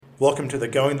Welcome to the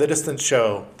Going the Distance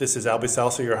show. This is Albie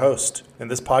Salsa, your host. In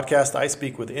this podcast, I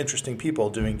speak with interesting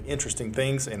people doing interesting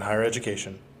things in higher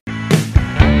education.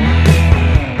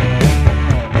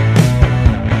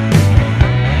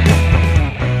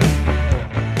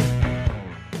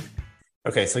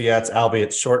 Okay, so yeah, it's Albie.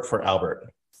 It's short for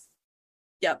Albert.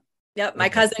 Yep. My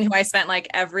cousin, who I spent like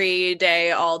every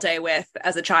day, all day with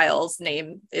as a child's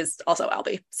name is also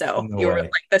Albie. So No you were way.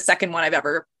 like the second one I've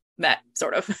ever met,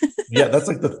 sort of. Yeah, that's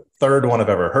like the third one I've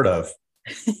ever heard of.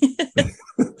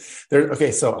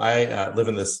 So I live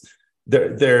in this.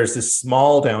 There's this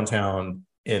small downtown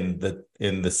in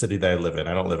the city that I live in.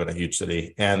 I don't live in a huge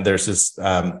city, and there's this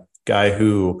guy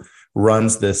who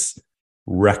runs this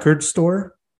record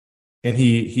store. And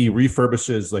he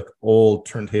refurbishes like old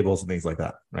turntables and things like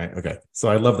that, right? Okay, so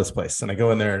I love this place, and I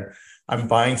go in there and I'm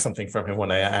buying something from him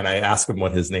I ask him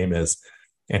what his name is,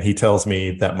 and he tells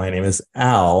me that my name is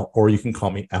Al, or you can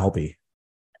call me Albie.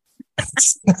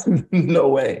 No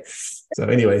way. So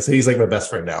anyway, so he's like my best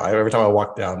friend now. Every time I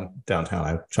walk downtown,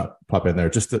 I pop in there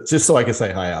just so I can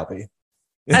say hi, Albie.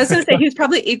 I was going to say he's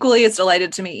probably equally as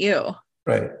delighted to meet you.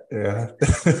 Right. Yeah.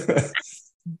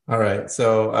 All right.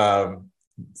 So.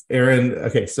 Erin,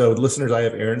 okay, so listeners, I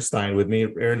have Erin Stine with me.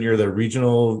 Erin, you're a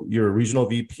regional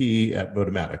VP at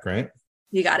Motimatic, right?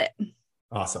 You got it.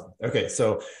 Awesome. Okay,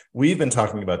 so we've been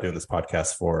talking about doing this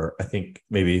podcast for, I think,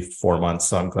 maybe 4 months,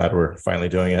 so I'm glad we're finally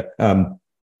doing it.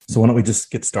 So why don't we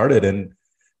just get started and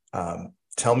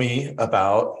tell me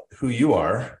about who you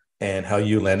are and how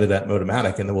you landed at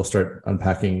Motimatic, and then we'll start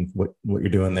unpacking what you're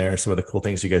doing there, some of the cool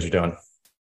things you guys are doing.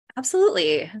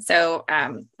 Absolutely. So,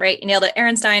 right, you nailed it.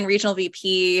 Erin Stine, Regional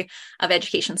VP of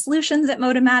Education Solutions at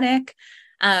Motimatic.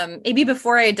 Maybe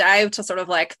before I dive to sort of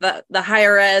like the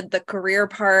higher ed, the career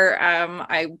part,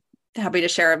 I'm happy to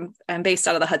share I'm based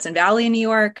out of the Hudson Valley in New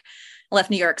York. I left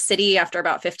New York City after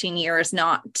about 15 years,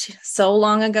 not so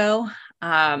long ago.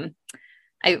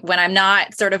 When I'm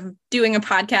not sort of doing a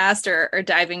podcast or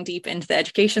diving deep into the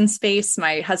education space,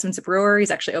 my husband's a brewer.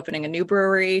 He's actually opening a new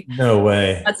brewery. No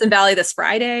way. Hudson Valley this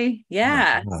Friday.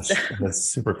 Yeah. Oh gosh, that's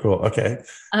super cool. Okay.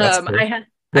 That's cool.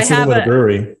 I have a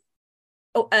brewery.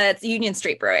 It's Union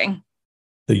Street Brewing.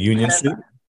 The Union Street?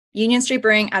 Union Street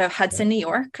Brewing out of Hudson, New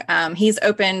York. He's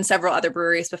opened several other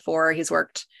breweries before. He's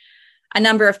worked a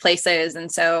number of places.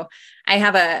 And so I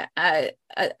have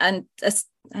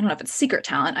I don't know if it's secret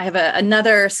talent. I have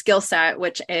another skill set,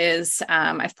 which is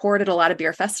I've poured at a lot of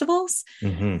beer festivals.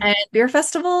 Mm-hmm. And beer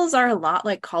festivals are a lot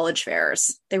like college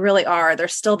fairs. They really are. They're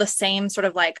still the same sort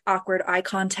of like awkward eye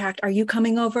contact. Are you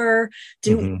coming over?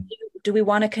 Do we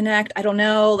want to connect? I don't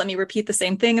know. Let me repeat the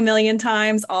same thing a million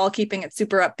times, all keeping it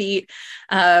super upbeat.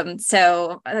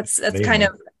 So that's kind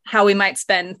of how we might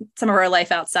spend some of our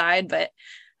life outside. But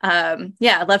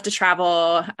I love to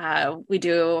travel. We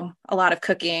do a lot of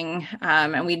cooking,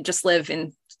 and we just live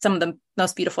in some of the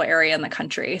most beautiful area in the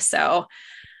country. So,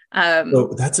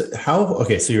 so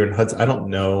you're in Hudson. I don't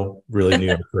know really New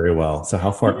York very well. So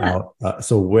how far out?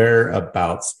 So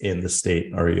whereabouts in the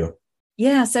state are you?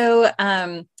 Yeah. So,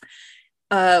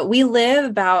 we live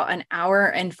about an hour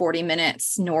and 40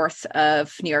 minutes north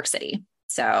of New York City.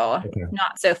 So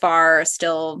not so far,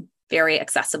 still very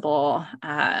accessible.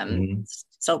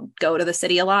 Still go to the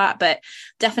city a lot, but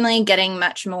definitely getting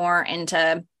much more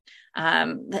into,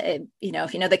 if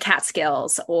you know the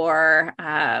Catskills or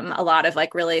a lot of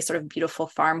like really sort of beautiful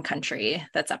farm country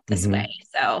that's up this way.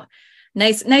 So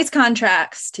nice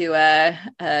contracts to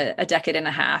a decade and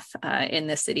a half in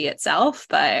the city itself.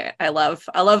 But I love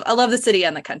the city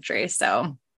and the country.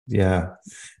 So yeah,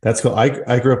 that's cool.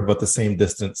 I grew up about the same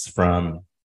distance from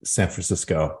San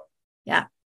Francisco. Yeah.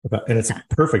 And it's a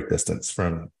perfect distance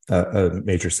from a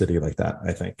major city like that,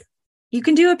 I think. You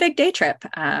can do a big day trip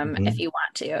if you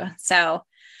want to. So,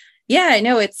 yeah, I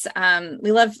know it's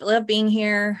we love being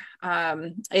here.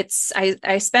 I've kind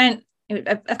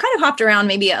of hopped around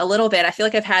maybe a little bit. I feel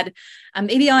like I've had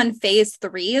maybe on phase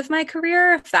 3 of my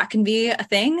career, if that can be a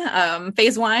thing.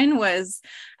 Phase 1 was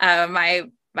my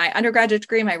undergraduate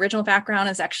degree. My original background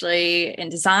is actually in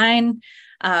design.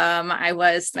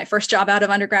 My first job out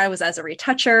of undergrad was as a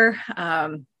retoucher.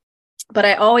 But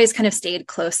I always kind of stayed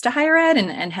close to higher ed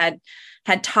and had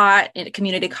taught at a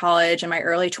community college in my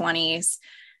early 20s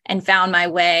and found my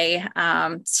way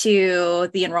to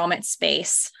the enrollment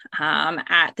space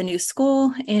at the new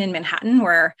school in Manhattan,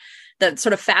 where the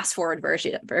sort of fast forward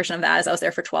version of that is I was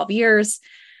there for 12 years.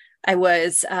 I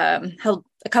was held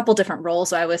a couple different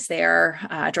roles. I was there,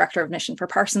 director of admission for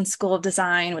Parsons School of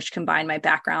Design, which combined my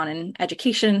background in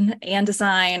education and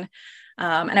design.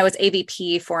 And I was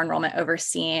AVP for enrollment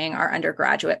overseeing our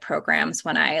undergraduate programs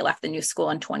when I left the new school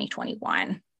in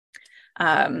 2021.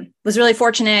 Was really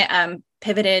fortunate,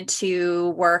 pivoted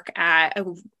to work at a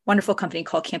wonderful company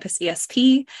called Campus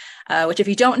ESP, which if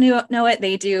you don't know it,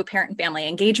 they do parent and family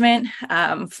engagement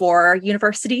for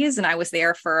universities. And I was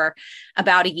there for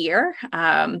about a year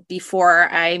before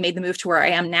I made the move to where I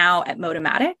am now at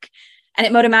Motimatic. And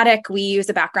at Motimatic, we use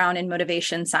a background in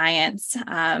motivation science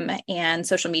and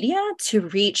social media to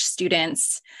reach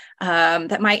students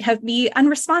that might be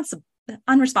unresponsive,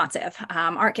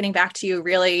 aren't getting back to you,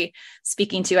 really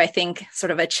speaking to, I think,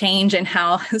 sort of a change in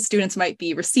how students might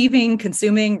be receiving,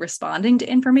 consuming, responding to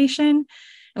information.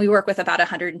 And we work with about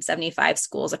 175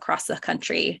 schools across the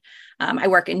country. I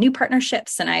work in new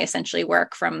partnerships, and I essentially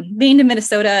work from Maine to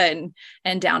Minnesota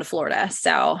and down to Florida.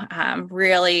 So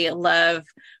really love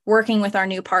working with our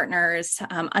new partners,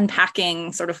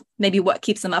 unpacking sort of maybe what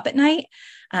keeps them up at night,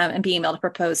 and being able to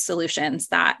propose solutions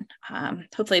that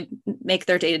hopefully make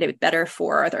their day-to-day better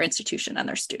for their institution and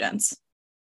their students.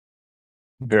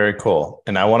 Very cool.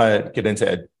 And I want to get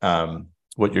into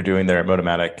what you're doing there at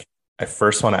Motimatic. I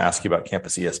first want to ask you about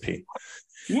Campus ESP.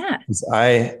 Yeah. Because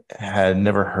I had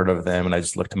never heard of them, and I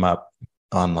just looked them up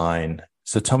online.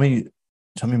 So tell me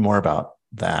more about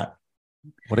that.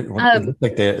 It looks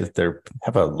like they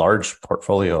have a large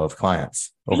portfolio of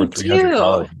clients, over 300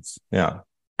 colleges. Yeah.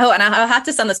 Oh, and I'll have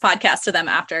to send this podcast to them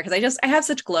after, because I have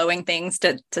such glowing things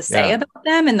to say about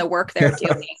them and the work they're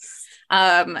doing.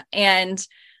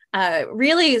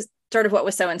 Really sort of what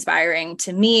was so inspiring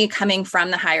to me coming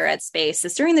from the higher ed space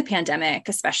is during the pandemic,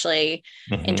 especially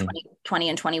in 2020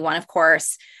 and 21, of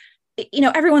course,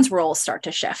 everyone's roles start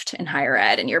to shift in higher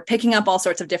ed, and you're picking up all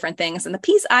sorts of different things. And the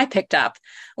piece I picked up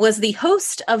was the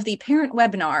host of the parent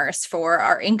webinars for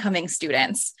our incoming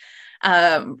students.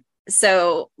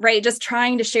 Just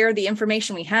trying to share the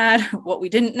information we had, what we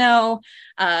didn't know,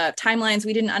 timelines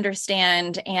we didn't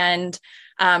understand. And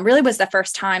really was the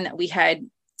first time that we had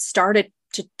started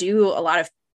to do a lot of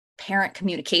parent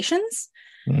communications.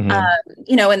 In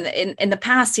the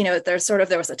past,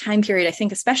 there was a time period, I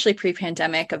think, especially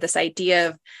pre-pandemic, of this idea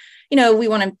of, we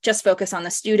want to just focus on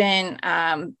the student.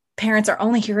 Parents are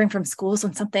only hearing from schools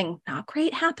when something not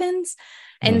great happens.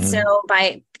 And so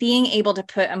by being able to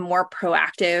put a more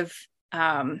proactive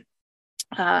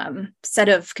set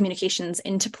of communications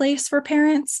into place for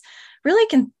parents really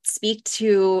can speak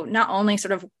to not only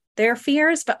sort of their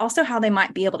fears, but also how they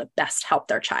might be able to best help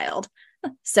their child.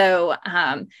 So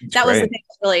that was the thing that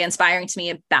was really inspiring to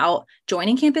me about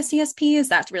joining Campus ESP, is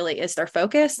that really is their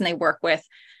focus. And they work with,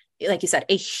 like you said,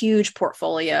 a huge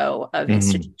portfolio of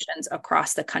institutions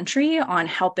across the country on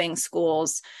helping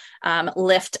schools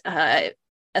lift a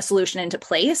solution into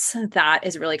place that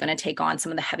is really going to take on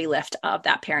some of the heavy lift of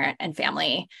that parent and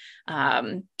family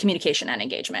communication and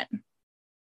engagement.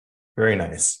 Very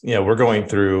nice. Yeah, I'm going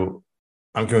through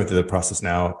the process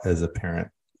now as a parent.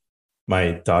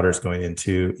 My daughter's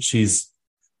she's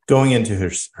going into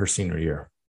her senior year.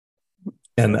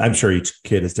 And I'm sure each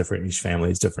kid is different, each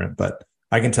family is different, but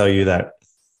I can tell you that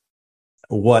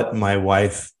what my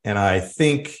wife and I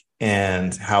think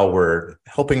and how we're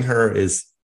helping her is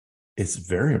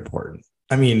very important.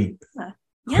 I mean,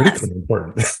 critically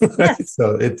important. Yes.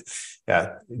 So it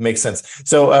makes sense.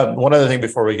 So one other thing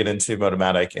before we get into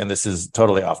Motimatic, and this is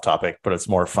totally off topic, but it's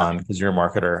more fun because you're a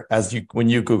marketer. When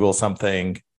you Google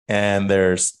something and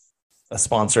there's a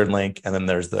sponsored link and then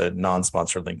there's the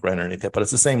non-sponsored link right underneath it, but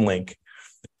it's the same link,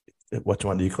 which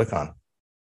one do you click on?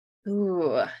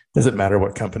 Ooh. Does it matter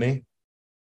what company?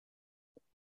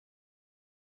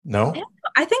 No?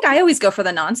 I think I always go for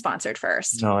the non-sponsored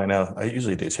first. No, I know. I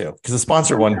usually do too. Because the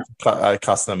sponsored one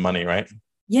costs them money, right?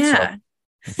 Yeah.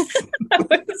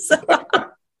 So,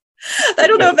 I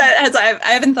don't know if that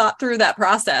I haven't thought through that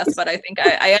process, but I think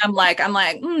I'm like,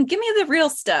 give me the real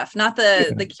stuff, not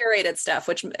the curated stuff,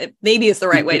 which maybe is the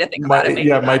right way to think about it.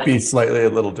 It might be slightly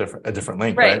a different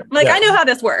link, right? Like, I know how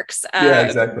this works. Yeah,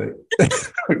 exactly.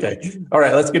 Okay. All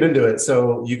right, let's get into it.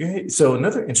 So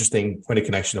another interesting point of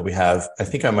connection that we have, I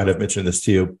think I might have mentioned this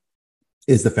to you,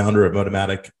 is the founder of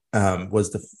Motimatic,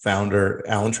 was the founder,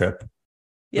 Alan Tripp,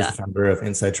 was the founder of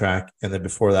Inside Track. And then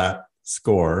before that,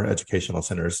 SCORE Educational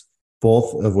Centers,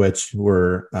 both of which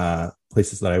were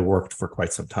places that I worked for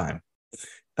quite some time.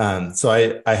 So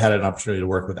I had an opportunity to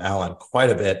work with Alan quite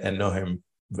a bit and know him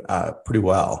pretty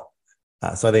well.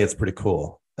 So I think it's pretty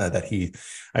cool that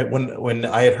when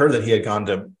I had heard that he had gone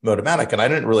to Motimatic, and I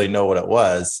didn't really know what it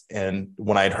was. And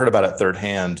when I had heard about it third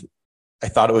hand, I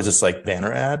thought it was just like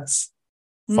banner ads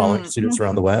following students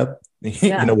around the web,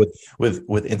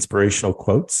 with inspirational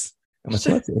quotes. I'm like,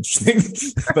 that's interesting.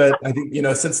 But I think,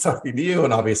 since talking to you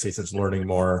and obviously since learning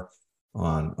more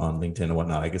on LinkedIn and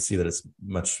whatnot, I can see that it's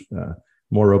much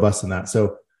more robust than that.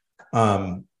 So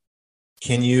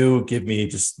Can you give me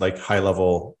just like high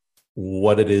level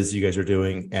what it is you guys are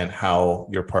doing and how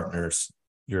your partners,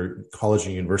 your college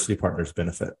and university partners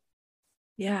benefit?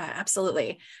 Yeah,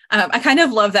 absolutely. I kind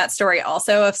of love that story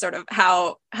also of sort of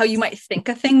how you might think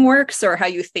a thing works or how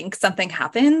you think something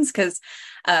happens. Because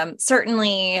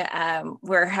certainly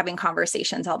we're having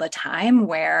conversations all the time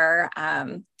where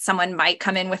someone might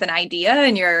come in with an idea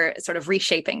and you're sort of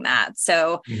reshaping that.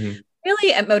 So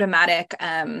really at Motimatic,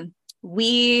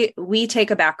 we take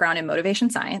a background in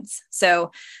motivation science.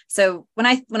 So when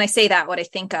I say that, what I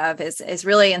think of is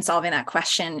really in solving that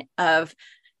question of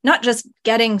not just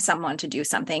getting someone to do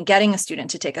something, getting a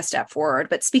student to take a step forward,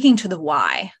 but speaking to the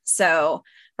why. So,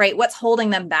 right, what's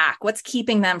holding them back? What's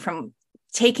keeping them from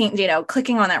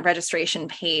clicking on that registration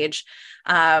page?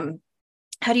 How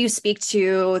do you speak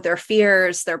to their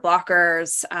fears, their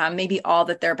blockers, maybe all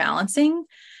that they're balancing?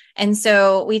 And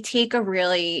so we take a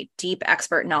really deep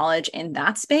expert knowledge in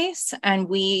that space, and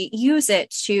we use it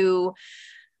to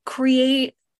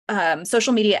create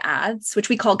social media ads, which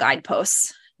we call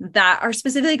guideposts, that are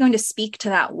specifically going to speak to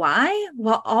that why,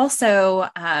 while also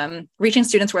reaching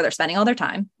students where they're spending all their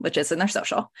time, which is in their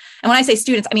social. And when I say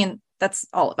students, I mean, that's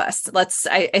all of us.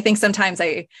 I think sometimes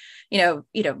I'm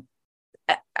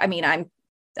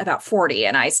about 40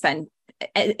 and I spend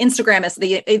Instagram is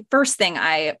the first thing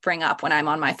I bring up when I'm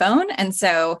on my phone. And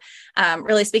so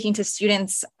really speaking to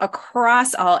students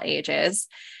across all ages.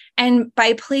 And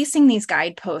by placing these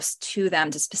guideposts to them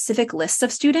to specific lists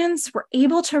of students, we're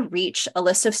able to reach a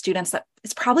list of students that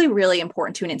is probably really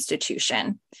important to an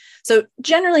institution. So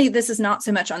generally, this is not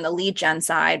so much on the lead gen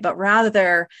side, but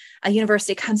rather a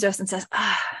university comes to us and says,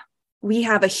 we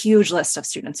have a huge list of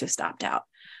students who stopped out.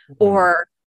 Or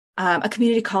a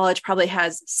community college probably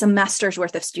has semesters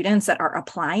worth of students that are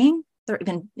applying. They're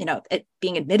even, it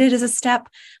being admitted as a step,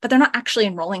 but they're not actually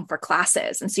enrolling for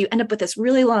classes. And so you end up with this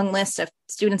really long list of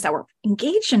students that were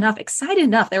engaged enough, excited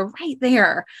enough, they're right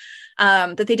there,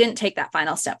 that they didn't take that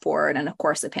final step forward. And of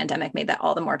course, the pandemic made that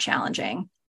all the more challenging.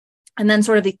 And then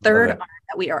sort of the third arm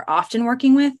that we are often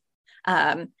working with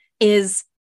is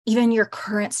even your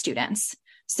current students.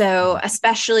 So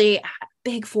especially at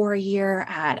Big 4 year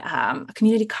at a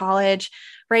community college,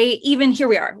 right? Even here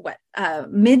we are,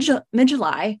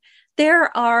 mid-July,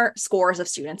 there are scores of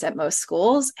students at most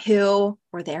schools who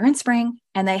were there in spring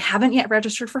and they haven't yet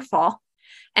registered for fall.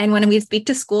 And when we speak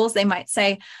to schools, they might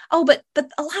say, "Oh, but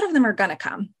a lot of them are going to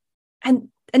come," and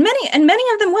many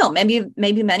of them will.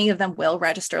 Maybe many of them will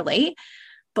register late.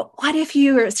 But what if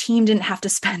your team didn't have to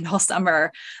spend all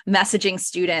summer messaging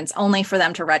students only for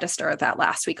them to register that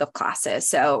last week of classes?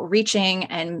 So reaching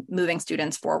and moving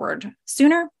students forward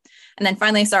sooner. And then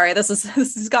finally, sorry, this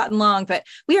has gotten long, but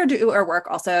we do our work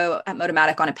also at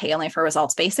Motimatic on a pay only for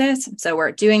results basis. So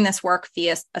we're doing this work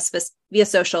via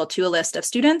social to a list of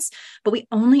students, but we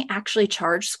only actually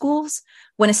charge schools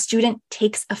when a student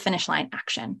takes a finish line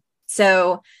action.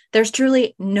 So there's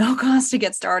truly no cost to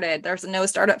get started. There's no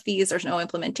startup fees. There's no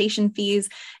implementation fees.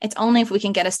 It's only if we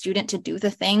can get a student to do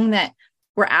the thing that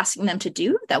we're asking them to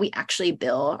do that we actually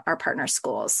bill our partner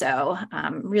schools. So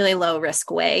really low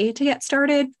risk way to get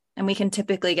started. And we can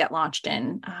typically get launched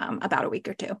in about a week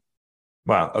or two.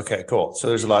 Wow. Okay, cool. So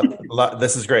there's a lot.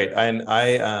 This is great. And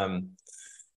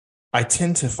I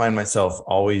tend to find myself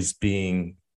always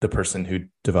being the person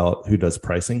who does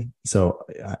pricing. So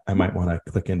I might want to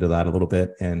click into that a little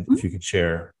bit. And if you can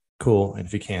share, cool. And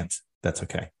if you can't, that's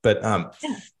okay. But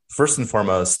first and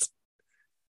foremost,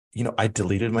 I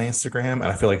deleted my Instagram and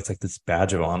I feel like it's like this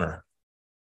badge of honor.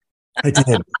 I did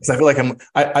because I feel like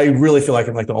I really feel like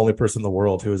I'm like the only person in the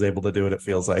world who is able to do it. It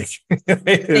feels like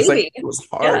it was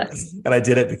hard. Yeah. And I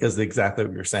did it because exactly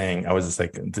what you're saying. I was just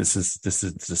like, this is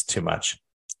just too much.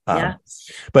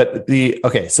 But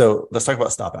so let's talk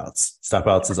about stop outs. Stop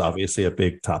outs is obviously a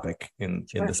big topic in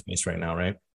this space right now,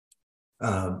 right?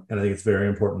 And I think it's very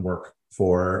important work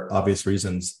for obvious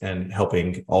reasons and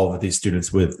helping all of these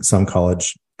students with some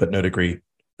college but no degree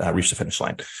reach the finish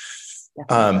line.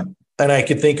 And I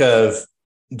could think of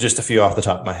just a few off the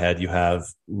top of my head. You have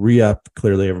Re-Up.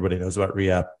 Clearly, everybody knows about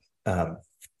Re-Up.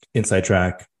 Inside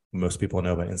Track. Most people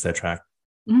know about Inside Track.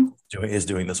 Is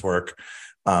doing this work.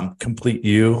 Complete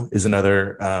You is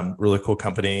another really cool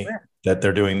company that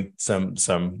they're doing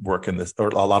some work in this, or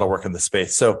a lot of work in this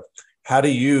space. So how do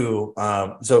you,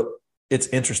 so it's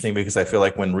interesting because I feel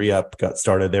like when Re-Up got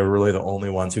started, they were really the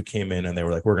only ones who came in and they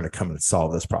were like, we're going to come and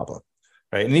solve this problem.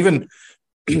 Right. And even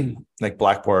like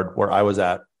Blackboard, where I was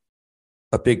at,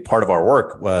 a big part of our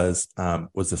work was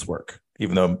this work,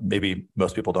 even though maybe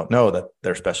most people don't know that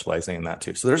they're specializing in that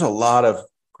too. So there's a lot of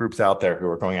groups out there who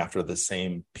are going after the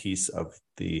same piece of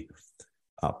the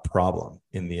problem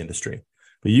in the industry.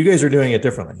 but you guys are doing it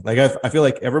differently. Like I feel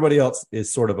like everybody else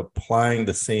is sort of applying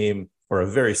the same or a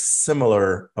very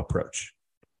similar approach,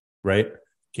 right?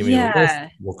 Give me the list. Yeah.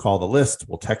 We'll call the list.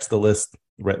 We'll text the list,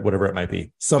 whatever it might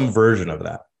be, some version of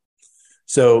that.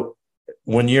 So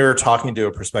when you're talking to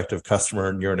a prospective customer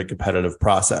and you're in a competitive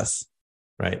process,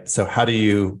 right? So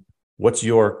what's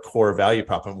your core value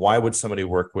prop, and why would somebody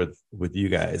work with you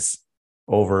guys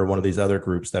over one of these other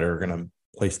groups that are going to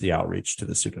place the outreach to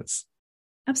the students?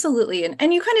 Absolutely.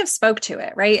 And you kind of spoke to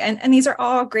it, right? And these are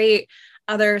all great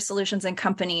other solutions and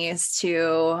companies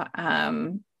to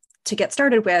get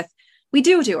started with. We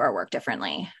do our work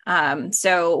differently.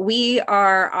 So we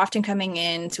are often coming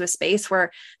into a space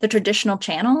where the traditional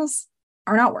channels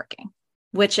are not working,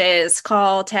 which is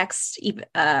call, text,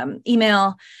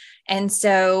 email. And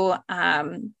so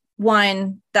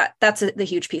that's the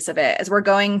huge piece of it, is we're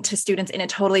going to students in a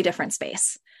totally different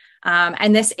space.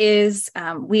 And this is,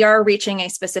 we are reaching a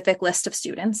specific list of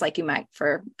students, like you might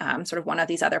for sort of one of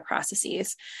these other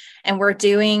processes. And we're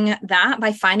doing that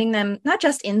by finding them not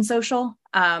just in social,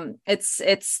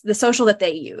 it's the social that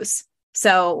they use.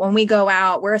 So when we go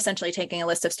out, we're essentially taking a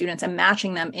list of students and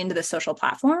matching them into the social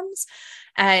platforms.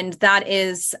 And that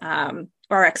is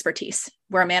our expertise.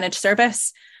 We're a managed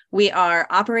service. We are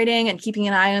operating and keeping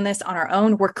an eye on this on our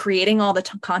own. We're creating all the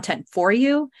content for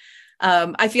you.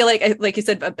 I feel like you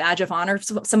said, a badge of honor.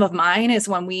 Some of mine is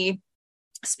when we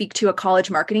speak to a college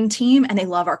marketing team and they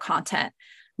love our content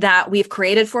that we've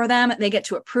created for them. They get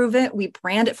to approve it. We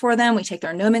brand it for them. We take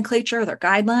their nomenclature, their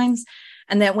guidelines.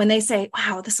 And then when they say,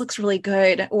 wow, this looks really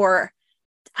good, or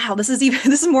wow, this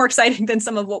is more exciting than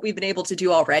some of what we've been able to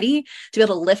do already, to be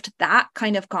able to lift that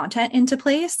kind of content into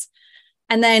place.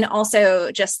 And then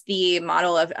also just the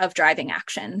model of driving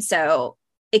action. So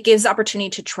it gives opportunity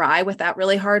to try with that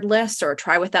really hard list, or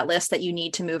try with that list that you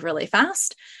need to move really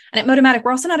fast. And at Motimatic,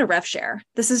 we're also not a rev share.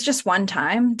 This is just one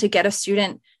time to get a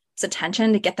student's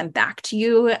attention, to get them back to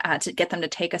you, to get them to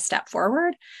take a step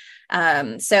forward.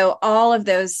 So all of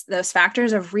those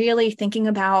factors of really thinking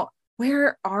about,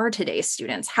 where are today's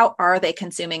students? How are they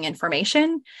consuming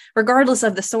information? Regardless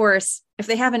of the source, if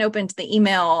they haven't opened the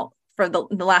email for the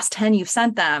last 10 you've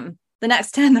sent them, the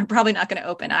next 10, they're probably not going to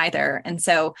open either. And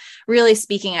so really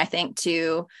speaking, I think,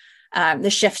 to the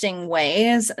shifting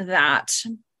ways that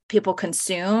people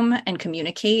consume and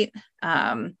communicate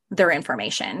their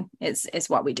information is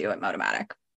what we do at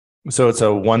Motimatic. So it's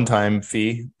a one-time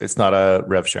fee. It's not a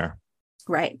rev share.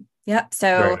 Right. Yep.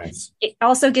 So nice. It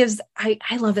also gives, I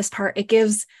love this part. It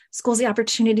gives schools the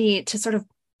opportunity to sort of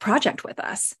project with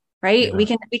us. Right.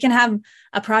 Yeah. We can have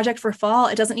a project for fall.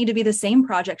 It doesn't need to be the same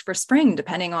project for spring,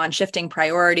 depending on shifting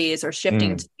priorities or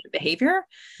shifting behavior.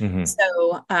 Mm-hmm.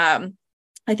 So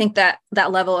I think that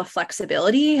level of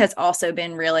flexibility has also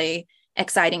been really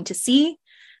exciting to see.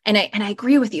 And I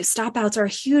agree with you. Stop outs are a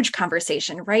huge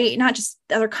conversation, right? Not just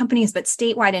other companies, but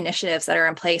statewide initiatives that are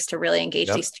in place to really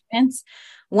engage these students.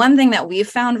 One thing that we've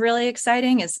found really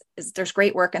exciting is there's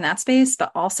great work in that space,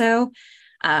 but also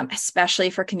especially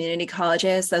for community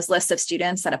colleges, those lists of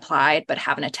students that applied but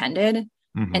haven't attended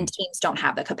and teams don't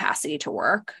have the capacity to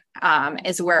work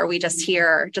is where we just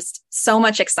hear just so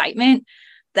much excitement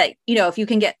that, if you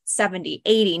can get 70,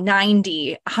 80,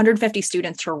 90, 150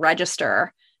 students to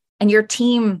register, and your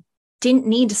team didn't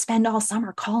need to spend all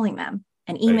summer calling them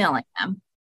and emailing them,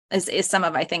 is some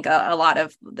of, I think, a lot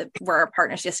of where our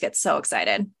partners just get so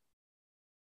excited.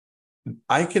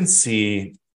 I can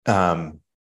see,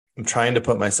 I'm trying to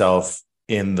put myself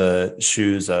in the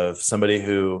shoes of somebody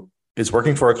who is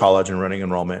working for a college and running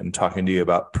enrollment and talking to you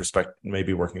about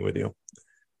maybe working with you.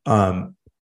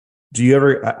 Do you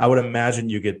ever, I would imagine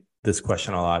you get this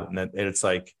question a lot, and it's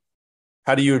like,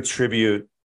 how do you attribute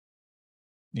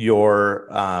your,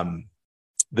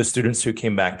 the students who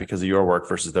came back because of your work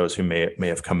versus those who may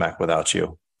have come back without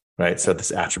you? Right. So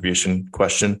this attribution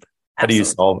question, how do you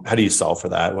solve for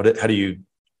that? What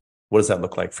does that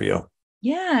look like for you?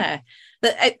 Yeah.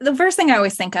 The first thing I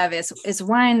always think of is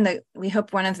one, we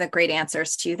hope one of the great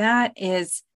answers to that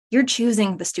is you're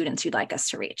choosing the students you'd like us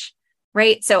to reach,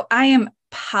 right? So I am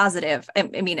positive. I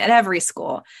mean, at every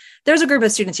school, there's a group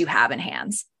of students you have in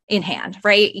hand,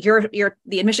 right? You're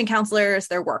the admission counselors,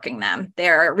 they're working them,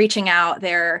 they're reaching out,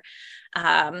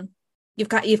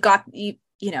 you've got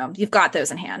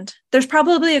those in hand. There's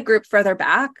probably a group further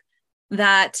back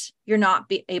that you're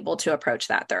not able to approach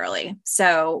that thoroughly.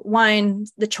 So one,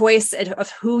 the choice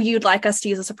of who you'd like us to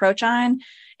use this approach on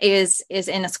is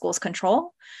in a school's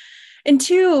control. And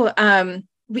two,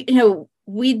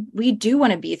 we do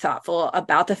want to be thoughtful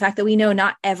about the fact that we know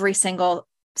not every single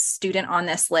student on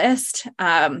this list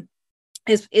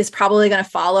is probably going to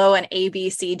follow an A, B,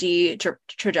 C, D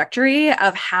trajectory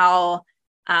of how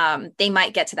they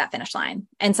might get to that finish line.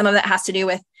 And some of that has to do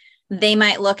with, they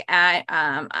might look at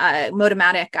a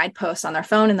Motimatic guidepost on their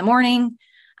phone in the morning,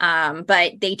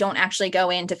 but they don't actually go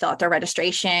in to fill out their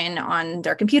registration on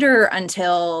their computer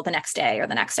until the next day or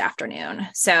the next afternoon.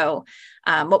 So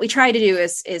what we try to do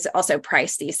is also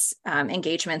price these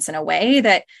engagements in a way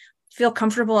that feel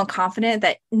comfortable and confident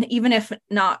that even if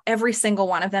not every single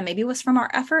one of them maybe was from our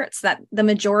efforts, that the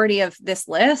majority of this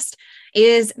list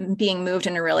is being moved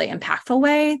in a really impactful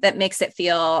way that makes it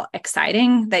feel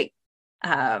exciting, that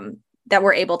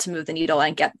we're able to move the needle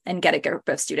and get a group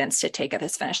of students to take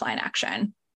this finish line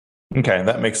action. Okay,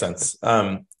 that makes sense.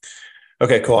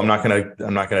 Okay, cool. I'm not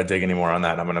gonna dig any more on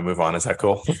that. I'm gonna move on. Is that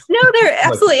cool? No, they're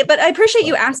absolutely. But I appreciate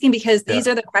you asking, because these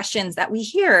are the questions that we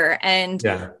hear, and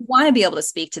want to be able to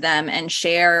speak to them and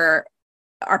share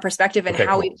our perspective and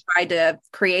how we try to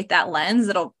create that lens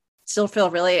that'll still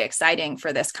feel really exciting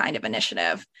for this kind of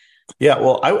initiative. Yeah,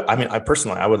 well, I mean, I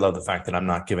personally would love the fact that I'm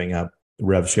not giving up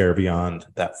rev share beyond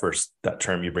that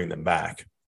term you bring them back.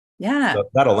 Yeah, so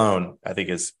that alone I think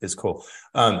is cool.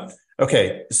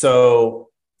 Okay, so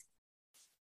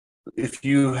if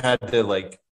you had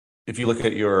to if you look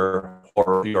at your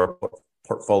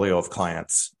portfolio of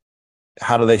clients,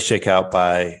 how do they shake out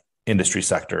by industry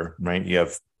sector, right? You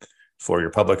have for your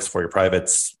publics, for your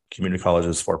privates, community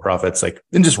colleges, for profits,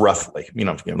 and just roughly,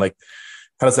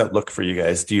 how does that look for you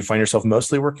guys? Do you find yourself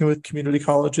mostly working with community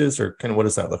colleges, or kind of what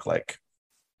does that look like?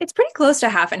 It's pretty close to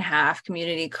half and half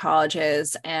community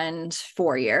colleges and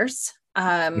 4 years.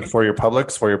 For your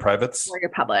publics, for your privates? For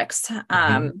your publics.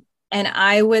 And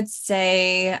I would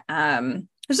say,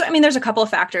 there's a couple of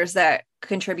factors that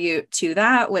contribute to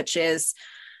that, which is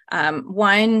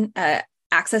one,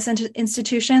 access into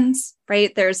institutions,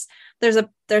 right? There's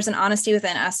an honesty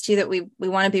within us too, that we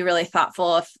want to be really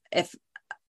thoughtful if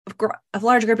a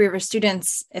large group of your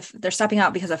students, if they're stepping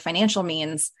out because of financial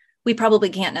means, we probably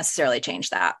can't necessarily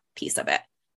change that piece of it.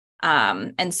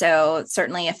 And so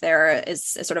certainly if there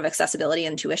is a sort of accessibility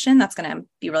and tuition, that's going to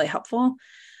be really helpful.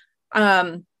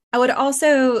 I would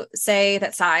also say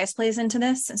that size plays into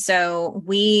this. So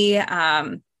we, at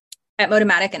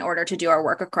Motimatic, in order to do our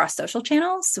work across social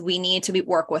channels, we need to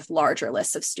work with larger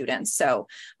lists of students. So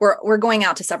we're going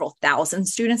out to several thousand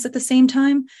students at the same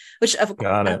time, which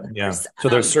got it. Yeah. So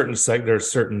there's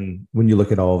certain, when you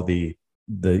look at all of the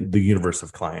universe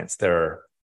of clients, there are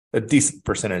a decent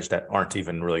percentage that aren't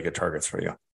even really good targets for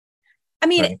you. I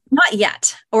mean, right. Not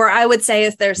yet. Or I would say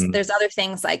is there's other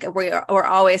things like we're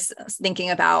always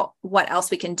thinking about what else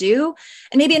we can do,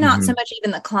 and maybe not so much even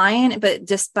the client, but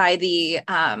just by the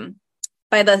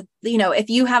if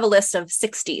you have a list of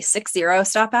 60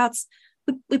 stopouts,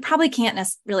 we probably can't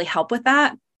really help with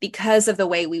that because of the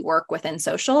way we work within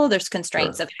social. There's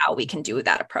constraints of how we can do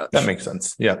that approach. That makes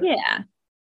sense. Yeah. Yeah.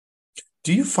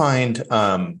 Do you find,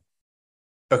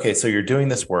 okay, so you're doing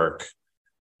this work,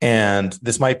 and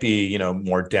this might be,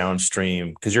 more downstream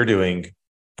because you're doing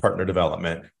partner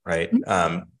development, right?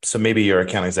 So maybe your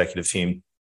account executive team,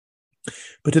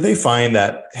 but do they find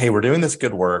that, hey, we're doing this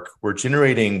good work, we're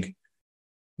generating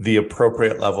the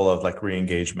appropriate level of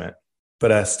re-engagement,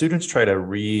 but as students try to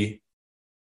re-enroll,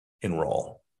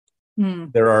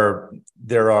 there are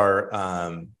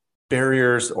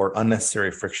barriers or unnecessary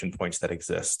friction points that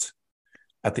exist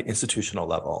at the institutional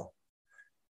level.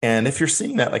 And if you're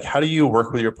seeing that, how do you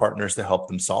work with your partners to help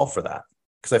them solve for that?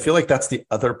 Because I feel like that's the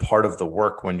other part of the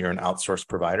work when you're an outsourced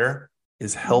provider,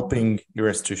 is helping your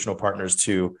institutional partners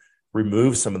to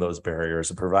remove some of those barriers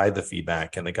and provide the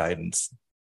feedback and the guidance,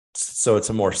 so it's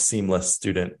a more seamless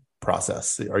student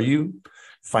process. Are you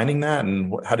finding that?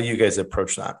 And how do you guys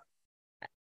approach that?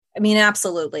 I mean,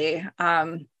 absolutely.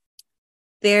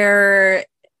 There's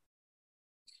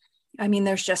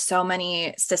just so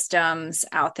many systems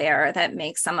out there that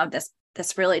make some of this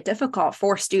really difficult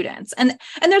for students, and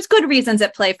there's good reasons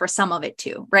at play for some of it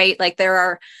too, right? There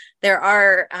are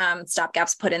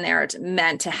stopgaps put in there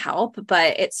meant to help,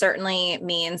 but it certainly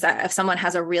means that if someone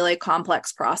has a really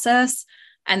complex process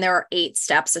and there are 8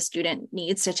 steps a student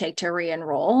needs to take to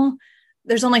re-enroll,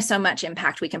 there's only so much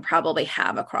impact we can probably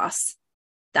have across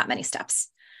that many steps.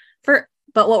 But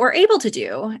what we're able to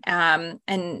do,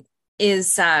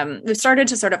 is we've started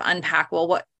to sort of unpack, well,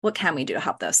 what can we do to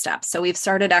help those steps? So we've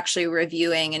started actually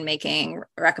reviewing and making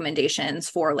recommendations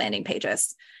for landing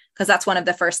pages, because that's one of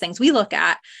the first things we look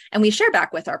at and we share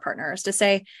back with our partners to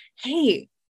say, hey,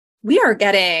 we are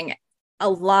getting a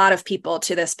lot of people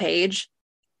to this page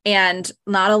and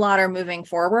not a lot are moving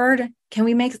forward.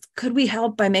 Could we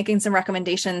help by making some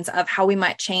recommendations of how we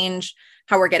might change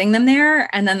how we're getting them there?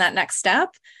 And then that next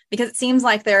step, because it seems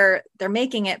like they're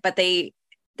making it, but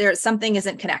there's something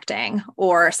isn't connecting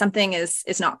or something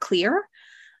is not clear.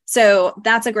 So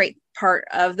that's a great part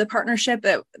of the partnership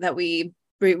that we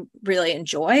really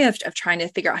enjoy of trying to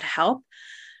figure out how to help.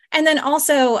 And then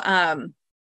also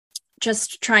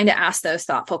just trying to ask those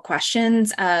thoughtful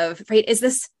questions of, right,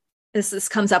 this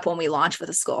comes up when we launch with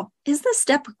a school. Is this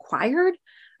step required?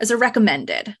 Is it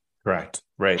recommended? Correct.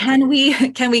 Right. Can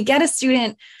we get a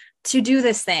student to do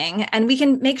this thing? And we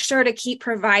can make sure to keep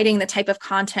providing the type of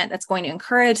content that's going to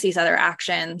encourage these other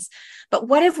actions. But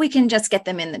what if we can just get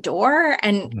them in the door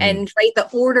and right, the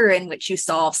order in which you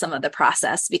solve some of the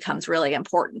process becomes really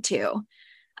important too.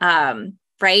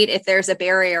 Right. If there's a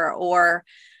barrier or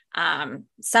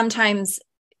sometimes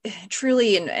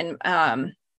truly, and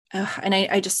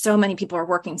I just, so many people are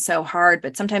working so hard,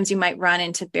 but sometimes you might run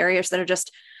into barriers that are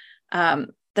just, that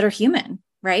are human,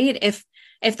 right?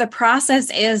 If the process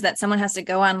is that someone has to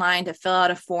go online to fill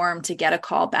out a form to get a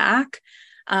call back,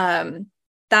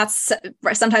 that's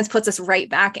sometimes puts us right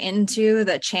back into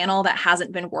the channel that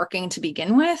hasn't been working to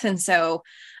begin with. And so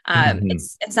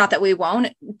it's not that we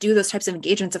won't do those types of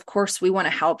engagements. Of course, we want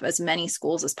to help as many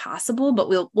schools as possible, but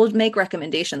we'll make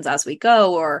recommendations as we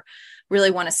go, or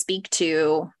really want to speak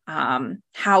to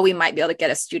how we might be able to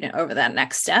get a student over that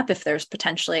next step if there's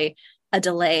potentially a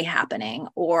delay happening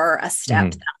or a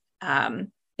step that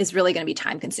is really going to be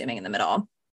time consuming in the middle.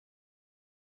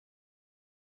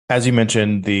 As you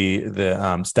mentioned,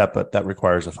 the step that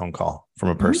requires a phone call from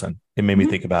a person, it made me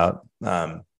think about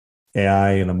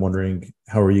AI, and I'm wondering,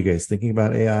 how are you guys thinking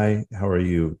about AI? How are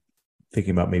you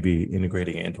thinking about maybe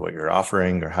integrating it into what you're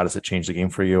offering, or how does it change the game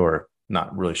for you, or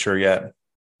not really sure yet?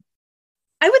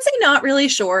 I would say not really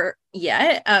sure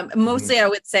yet. Mostly I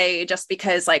would say just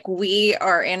because like we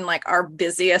are in like our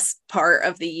busiest part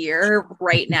of the year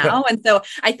right now. And so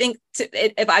I think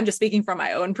if I'm just speaking from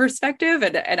my own perspective,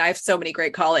 and I have so many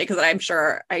great colleagues that I'm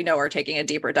sure I know are taking a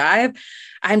deeper dive,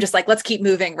 I'm just like, let's keep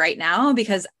moving right now,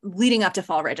 because leading up to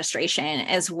fall registration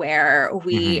is where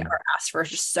we are asked for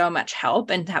just so much help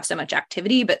and have so much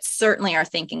activity, but certainly are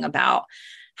thinking about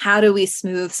how do we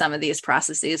smooth some of these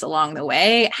processes along the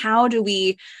way? How do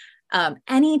we,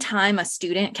 anytime a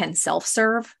student can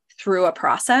self-serve through a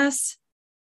process,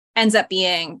 ends up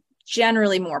being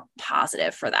generally more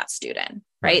positive for that student,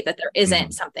 right? That there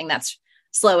isn't something that's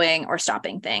slowing or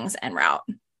stopping things en route.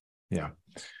 Yeah,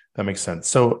 that makes sense.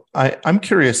 So I'm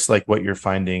curious, like what you're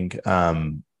finding,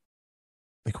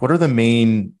 like what have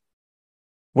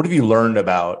you learned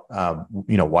about,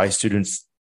 why students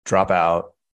drop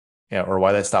out? Yeah, or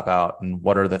why they stop out, and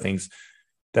what are the things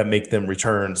that make them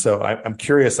return? So I'm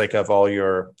curious, like of all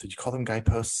your, did you call them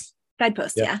guideposts?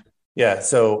 Guideposts, yeah. Yeah.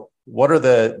 So what are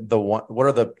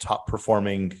the top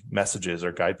performing messages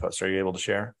or guideposts? Are you able to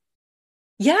share?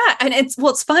 Yeah, and it's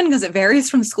fun because it varies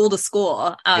from school to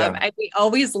school. We kind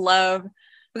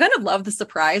of love the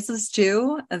surprises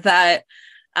too. That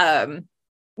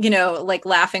like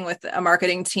laughing with a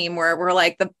marketing team where we're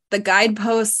like, the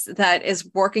guideposts that is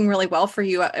working really well for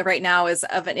you right now is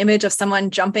of an image of someone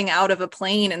jumping out of a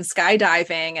plane and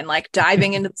skydiving and like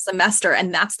diving into the semester.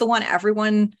 And that's the one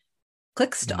everyone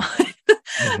clicks on.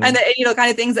 And kind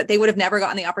of things that they would have never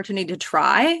gotten the opportunity to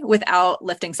try without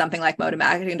lifting something like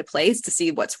Motimatic into place to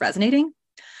see what's resonating.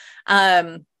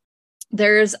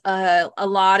 There's a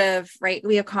lot of, right,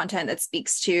 we have content that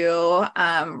speaks to,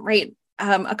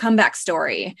 a comeback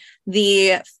story,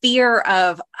 the fear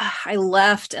of I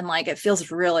left and like it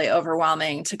feels really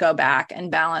overwhelming to go back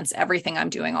and balance everything I'm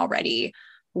doing already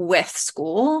with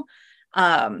school.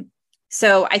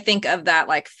 So I think of that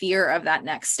like fear of that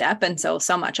next step. And so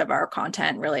much of our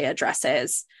content really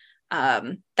addresses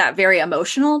that very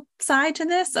emotional side to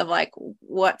this of like,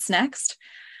 what's next?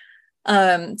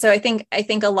 So I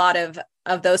think a lot of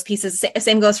those pieces,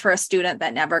 same goes for a student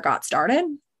that never got started.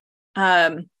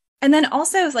 And then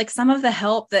also like some of the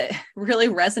help that really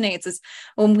resonates is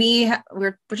when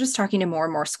we're just talking to more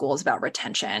and more schools about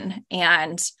retention,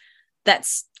 and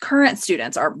that's current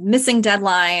students are missing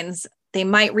deadlines. They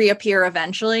might reappear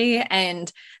eventually.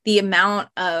 And the amount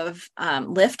of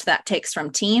lift that takes from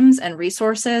teams and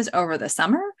resources over the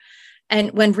summer.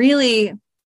 And when really,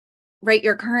 right,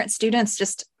 your current students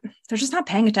they're just not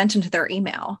paying attention to their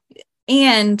email.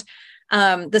 And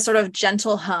the sort of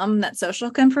gentle hum that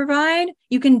social can provide,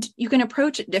 you can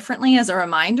approach it differently as a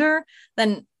reminder.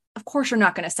 Then, of course, you're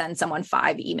not going to send someone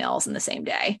 5 emails in the same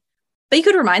day, but you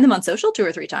could remind them on social 2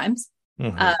 or 3 times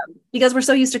because we're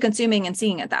so used to consuming and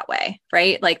seeing it that way,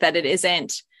 right? Like that it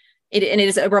isn't, and it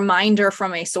is a reminder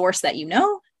from a source that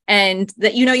and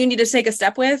that you need to take a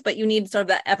step with, but you need sort of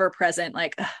that ever present,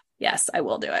 like, yes, I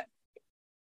will do it.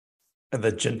 And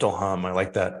the gentle hum, I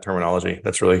like that terminology.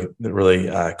 That's really,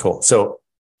 really cool. So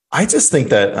I just think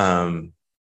that,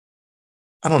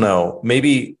 I don't know,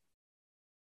 maybe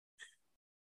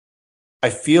I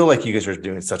feel like you guys are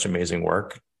doing such amazing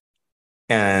work.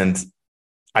 And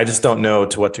I just don't know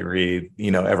to what degree,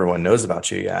 everyone knows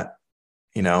about you yet,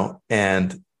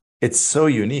 and it's so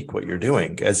unique what you're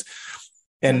doing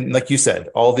and like you said,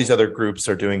 all these other groups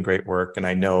are doing great work. And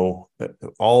I know that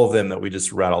all of them that we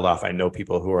just rattled off, I know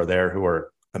people who are there who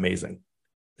are amazing.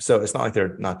 So it's not like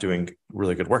they're not doing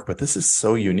really good work, but this is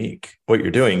so unique what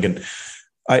you're doing. And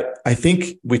I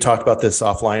think we talked about this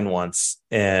offline once,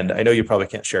 and I know you probably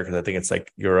can't share because I think it's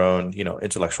like your own,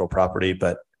 intellectual property,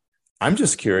 but I'm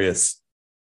just curious,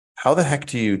 how the heck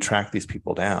do you track these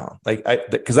people down? Like,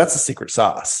 because that's the secret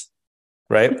sauce,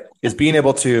 right? Is being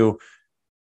able to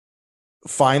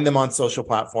find them on social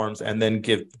platforms and then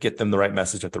get them the right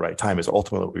message at the right time is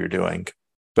ultimately what you're doing.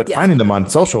 But finding them on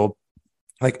social,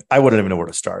 like, I wouldn't even know where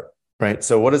to start, right?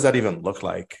 So what does that even look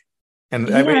like? And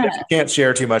I mean, if you can't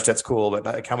share too much, that's cool. But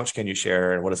like, how much can you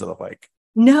share, and what does it look like?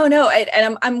 No,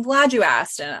 and I'm glad you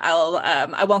asked, and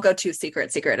I won't go too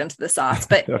secret into the sauce,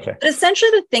 but, okay. But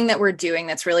essentially the thing that we're doing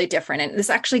that's really different, and this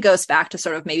actually goes back to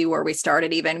sort of maybe where we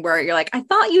started, even where you're like, I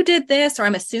thought you did this, or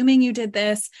I'm assuming you did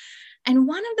this. And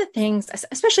one of the things,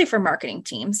 especially for marketing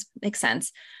teams, makes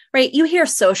sense, right? You hear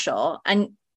social and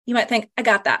you might think, I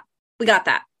got that. We got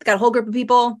that. I got a whole group of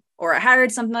people, or I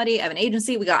hired somebody, I have an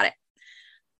agency, we got it.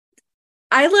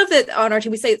 I love that on our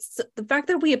team, we say the fact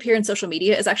that we appear in social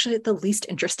media is actually the least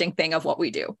interesting thing of what we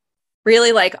do.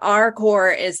 Really, like, our core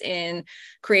is in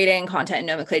creating content and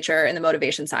nomenclature and the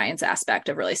motivation science aspect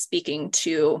of really speaking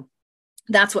to,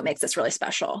 that's what makes us really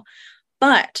special.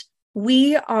 But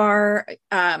we are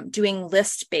doing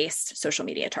list-based social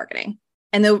media targeting.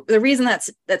 And the reason that's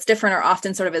different, or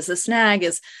often sort of as a snag,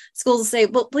 is schools will say,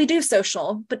 well, we do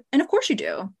social, and of course you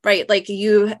do, right? Like,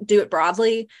 you do it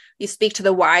broadly, you speak to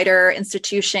the wider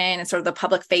institution and sort of the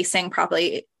public facing,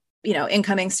 probably,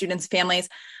 incoming students, families,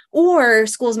 or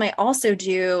schools might also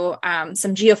do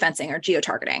some geofencing or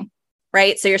geotargeting,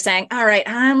 right? So you're saying, all right,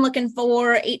 I'm looking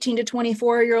for 18 to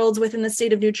 24-year-olds within the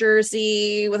state of New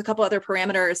Jersey with a couple other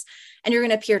parameters, and you're going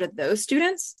to appear to those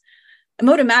students.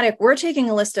 Motimatic, we're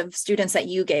taking a list of students that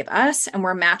you gave us and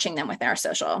we're matching them with our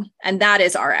social. And that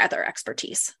is our other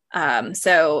expertise.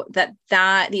 So that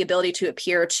the ability to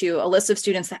appear to a list of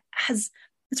students that it's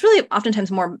really oftentimes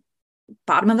more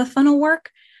bottom of the funnel work,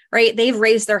 right? They've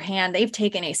raised their hand, they've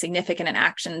taken a significant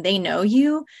action, they know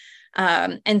you.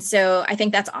 And so I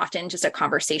think that's often just a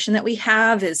conversation that we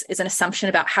have is an assumption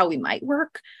about how we might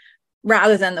work,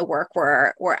 rather than the work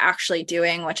we're actually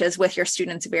doing, which is with your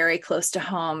students very close to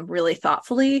home, really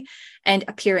thoughtfully, and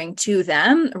appearing to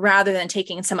them, rather than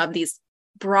taking some of these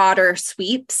broader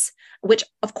sweeps, which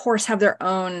of course have their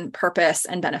own purpose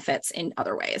and benefits in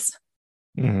other ways.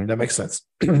 That makes sense.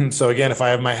 So again, if I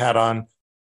have my hat on,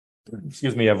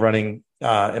 of running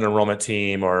an enrollment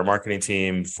team or a marketing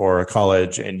team for a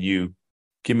college, and you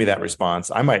give me that response,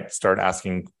 I might start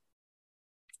asking,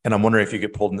 and I'm wondering if you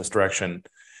get pulled in this direction.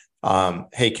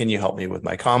 Hey, can you help me with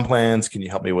my comm plans? Can you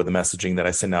help me with the messaging that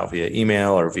I send out via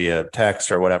email or via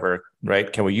text or whatever,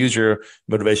 right? Can we use your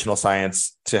motivational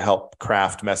science to help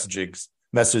craft messages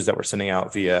that we're sending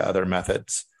out via other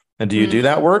methods? And do you do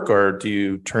that work, or do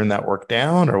you turn that work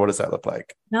down, or what does that look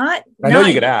like? I know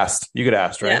you get asked,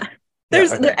 right? Yeah.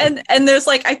 There's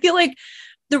like, I feel like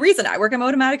the reason I work at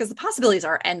Motimatic is the possibilities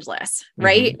are endless,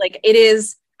 right? Like, it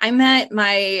is, I met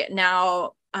my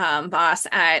now boss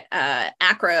at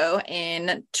Acro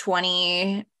in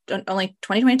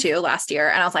 2022 last year.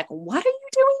 And I was like, what are you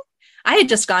doing? I had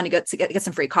just gone to get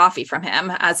some free coffee from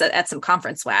him at some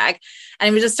conference swag.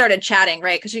 And we just started chatting,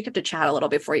 right? Because you have to chat a little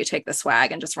before you take the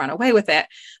swag and just run away with it.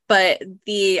 But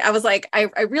I was like, I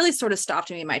really sort of stopped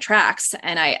me in my tracks,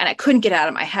 and I couldn't get it out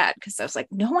of my head, because I was like,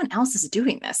 no one else is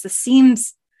doing this. This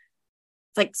seems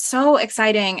like so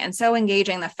exciting and so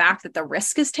engaging. The fact that the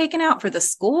risk is taken out for the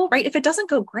school, right? If it doesn't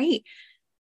go great,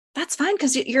 that's fine,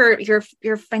 because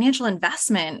your financial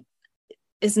investment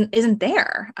isn't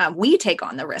there. We take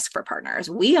on the risk for partners.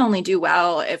 We only do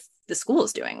well if the school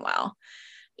is doing well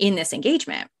in this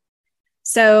engagement.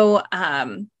 So,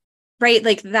 right,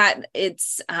 like that,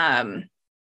 it's, I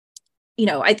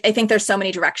think there's so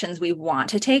many directions we want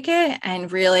to take it,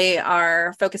 and really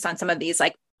are focused on some of these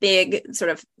like big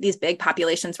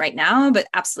populations right now, but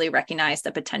absolutely recognize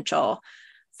the potential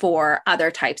for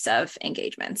other types of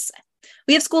engagements.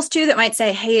 We have schools too that might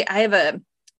say, hey, I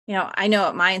know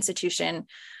at my institution,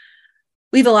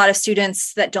 we have a lot of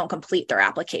students that don't complete their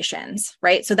applications,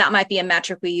 right? So that might be a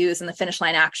metric we use in the finish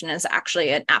line action, is actually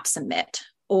an app submit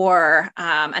or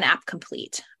an app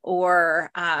complete.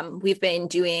 Or we've been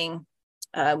doing,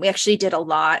 we actually did a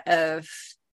lot of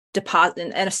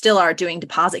deposit, and still are doing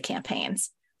deposit campaigns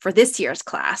for this year's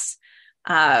class,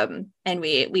 And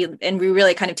we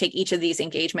really kind of take each of these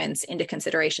engagements into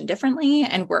consideration differently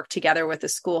and work together with the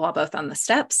school, both on the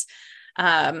steps,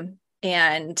 and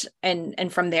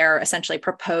from there essentially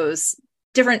propose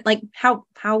different, like how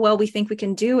well we think we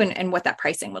can do and what that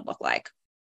pricing would look like.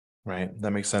 Right.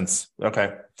 That makes sense.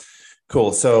 Okay,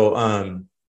 cool. So,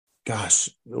 gosh,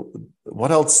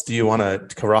 what else do you want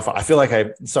to cover off? I feel like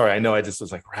I know I just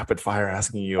was like rapid fire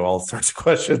asking you all sorts of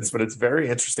questions, but it's very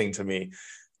interesting to me.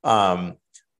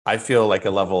 I feel like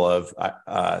a level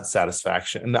of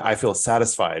satisfaction. I feel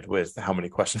satisfied with how many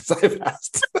questions I've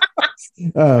asked.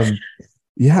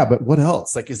 Yeah, but what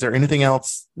else? Like, is there anything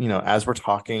else, as we're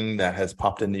talking that has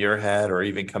popped into your head or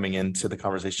even coming into the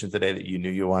conversation today that you knew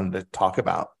you wanted to talk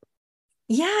about?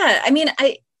 Yeah. I mean,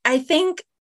 I think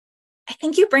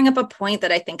you bring up a point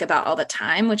that I think about all the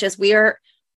time, which is we are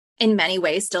in many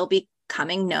ways still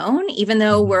becoming known, even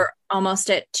though we're almost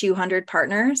at 200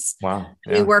 partners. Wow.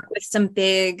 Yeah. We work with some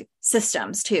big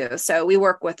systems too. So we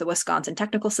work with the Wisconsin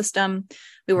Technical System.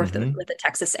 We work with the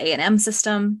Texas A&M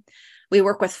system. We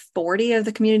work with 40 of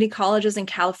the community colleges in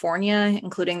California,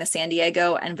 including the San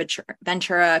Diego and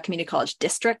Ventura Community College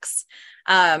districts.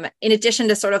 In addition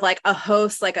to sort of like a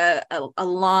host, like a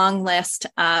long list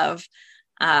of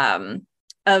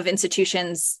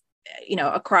institutions,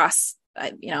 across,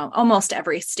 almost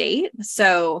every state.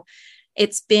 So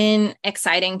it's been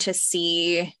exciting to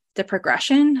see the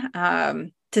progression,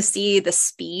 to see the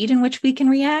speed in which we can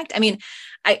react. I mean,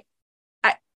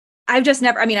 I've just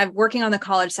never, I'm working on the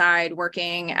college side,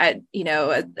 working at,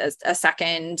 a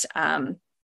second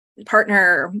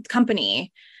partner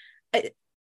company.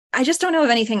 I just don't know of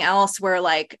anything else where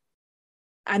like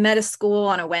I met a school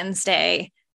on a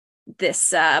Wednesday this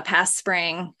past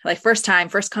spring, like first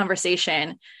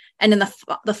conversation. And then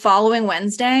the following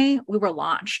Wednesday, we were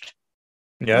launched.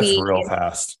 Yeah, that's real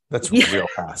fast. That's real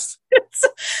fast.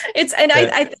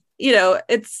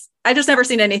 I just never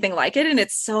seen anything like it. And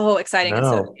it's so exciting.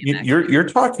 No, you're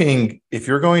talking, if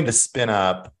you're going to spin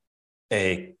up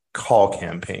a call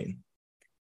campaign,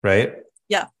 right?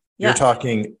 Yeah. You're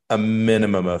talking a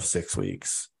minimum of 6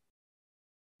 weeks,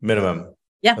 of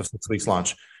 6 weeks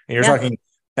launch. And you're talking,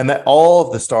 and that all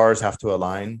of the stars have to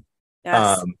align.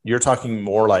 Yes. You're talking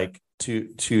more like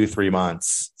 2-3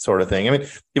 months sort of thing. I mean,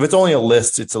 if it's only a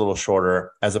list, it's a little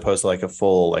shorter as opposed to like a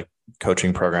full like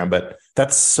coaching program, but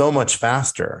that's so much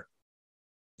faster.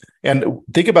 And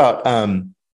think about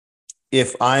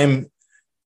if I'm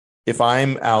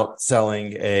out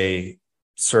selling a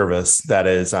service that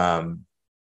is, and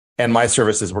my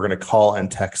service is we're going to call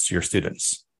and text your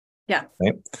students. Yeah.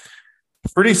 Right?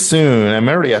 Pretty soon, I'm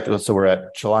already so we're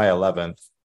at July 11th.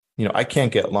 I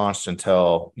can't get launched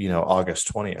until,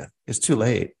 August 20th. It's too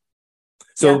late.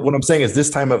 So what I'm saying is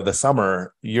this time of the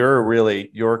summer, you're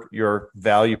really, your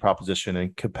value proposition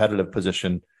and competitive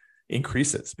position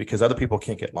increases because other people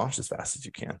can't get launched as fast as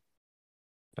you can.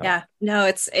 Yeah, no,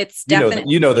 it's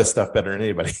definitely, you know this stuff better than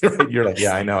anybody, right? You're like,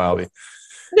 yeah, I know, Albie.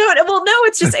 No,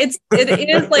 it's just, it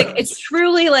is like, it's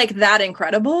truly like that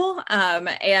incredible.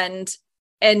 And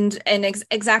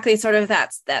exactly sort of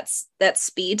that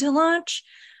speed to launch.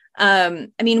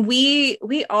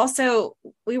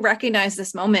 We recognize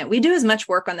this moment. We do as much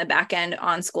work on the back end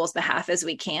on school's behalf as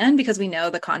we can because we know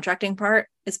the contracting part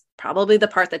is probably the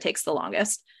part that takes the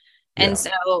longest. And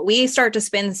so we start to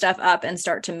spin stuff up and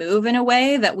start to move in a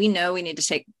way that we know we need to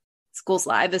take schools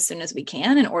live as soon as we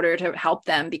can in order to help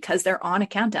them because they're on a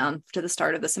countdown to the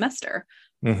start of the semester.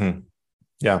 Mm-hmm.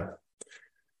 Yeah.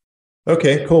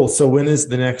 Okay, cool. So when is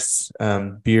the next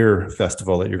beer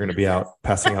festival that you're going to be out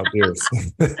passing out beers?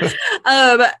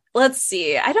 Let's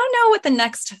see. I don't know what the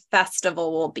next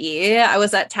festival will be. I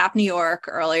was at Tap New York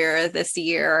earlier this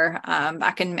year,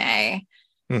 back in May.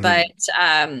 Mm-hmm. But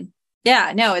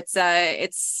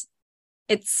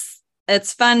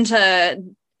it's fun to,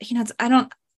 I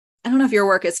don't know if your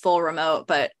work is full remote,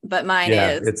 but mine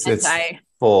is. It's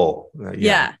full.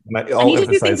 Yeah. I need to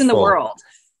do things in the world.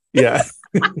 Yeah.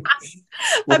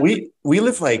 Well, we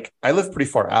live I live pretty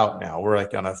far out now. We're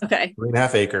like on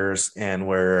 3.5 acres and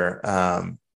we're,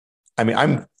 I'm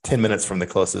 10 minutes from the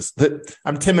closest,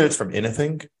 I'm 10 minutes from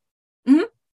anything. Mm-hmm.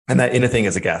 And that anything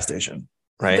is a gas station.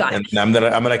 Right. And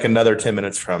I'm like another 10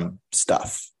 minutes from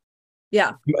stuff.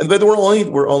 Yeah. But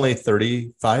we're only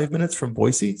 35 minutes from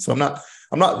Boise. So I'm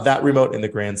not that remote in the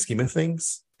grand scheme of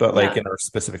things, but in our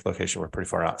specific location, we're pretty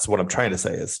far out. So what I'm trying to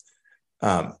say is,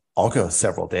 I'll go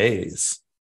several days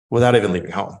without even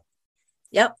leaving home.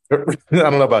 Yep. I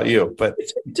don't know about you, but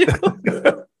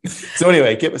So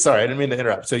anyway, sorry, I didn't mean to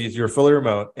interrupt. So you're fully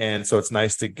remote, and so it's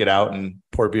nice to get out and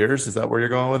pour beers. Is that where you're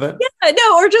going with it? Yeah,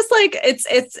 no, or just like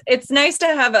it's nice to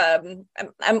have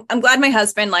I'm glad my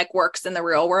husband like works in the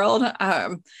real world.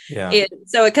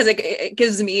 Because it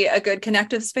gives me a good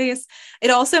connective space. It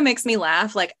also makes me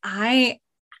laugh. Like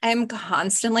I'm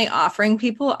constantly offering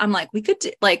people. I'm like, we could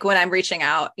do, like when I'm reaching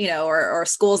out, or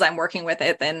schools I'm working with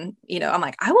it, then, I'm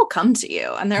like, I will come to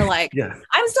you. And they're like, yeah.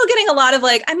 I'm still getting a lot of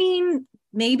like, I mean,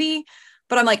 maybe,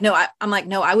 but I'm like, no,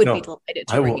 I would be delighted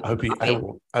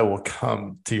to I will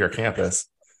come to your campus.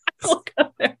 We'll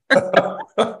go there.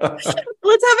 Let's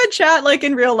have a chat like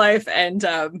in real life. And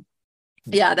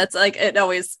yeah, that's like, it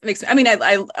always makes me, I mean,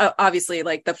 I obviously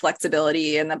like the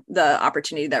flexibility and the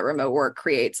opportunity that remote work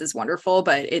creates is wonderful,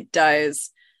 but it does,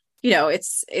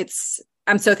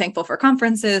 I'm so thankful for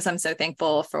conferences. I'm so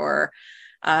thankful for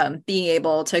being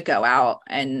able to go out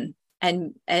and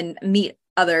meet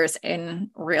others in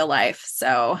real life.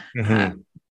 So I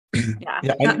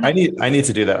need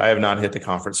to do that. I have not hit the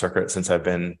conference circuit since I've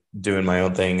been doing my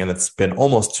own thing, and it's been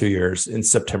almost 2 years. In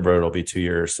September it'll be 2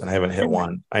 years, and I haven't hit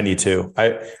one. I need to.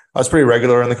 I was pretty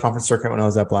regular on the conference circuit when I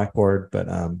was at Blackboard, but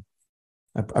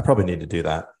I probably need to do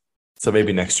that. So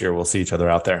maybe next year we'll see each other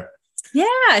out there. Yeah,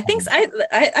 I think I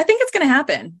think it's going to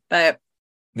happen. But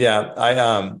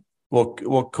yeah,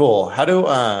 well, cool. How do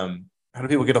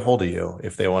people get a hold of you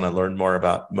if they want to learn more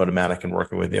about Motimatic and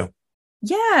working with you?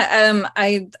 Yeah,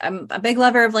 I'm a big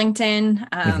lover of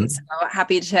LinkedIn. So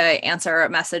happy to answer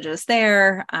messages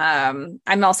there. I'm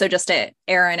also just at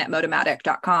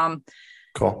Erin@motimatic.com.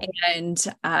 Cool. And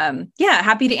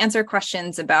happy to answer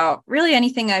questions about really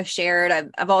anything I've shared.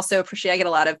 I've also I get a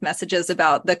lot of messages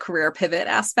about the career pivot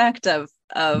aspect of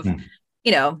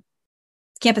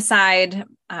campus side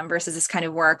versus this kind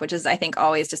of work, which is, I think,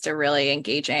 always just a really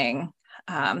engaging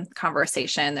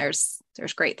conversation. There's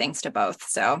great things to both.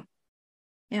 So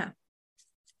yeah.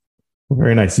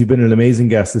 Very nice. You've been an amazing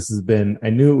guest. I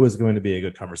knew it was going to be a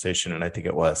good conversation, and I think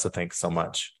it was. So thanks so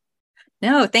much.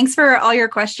 No, thanks for all your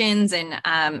questions. And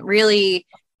really,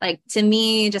 like, to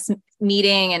me, just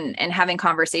meeting and having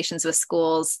conversations with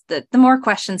schools, the more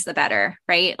questions, the better,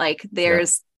 right? Like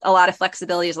there's a lot of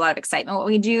flexibility, there's a lot of excitement what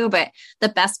we do, but the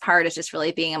best part is just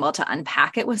really being able to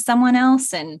unpack it with someone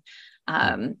else and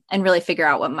really figure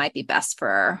out what might be best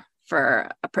for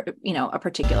a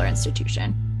particular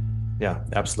institution. Yeah,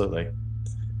 absolutely.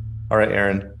 All right,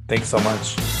 Erin, thanks so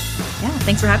much. Yeah,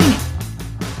 thanks for having me.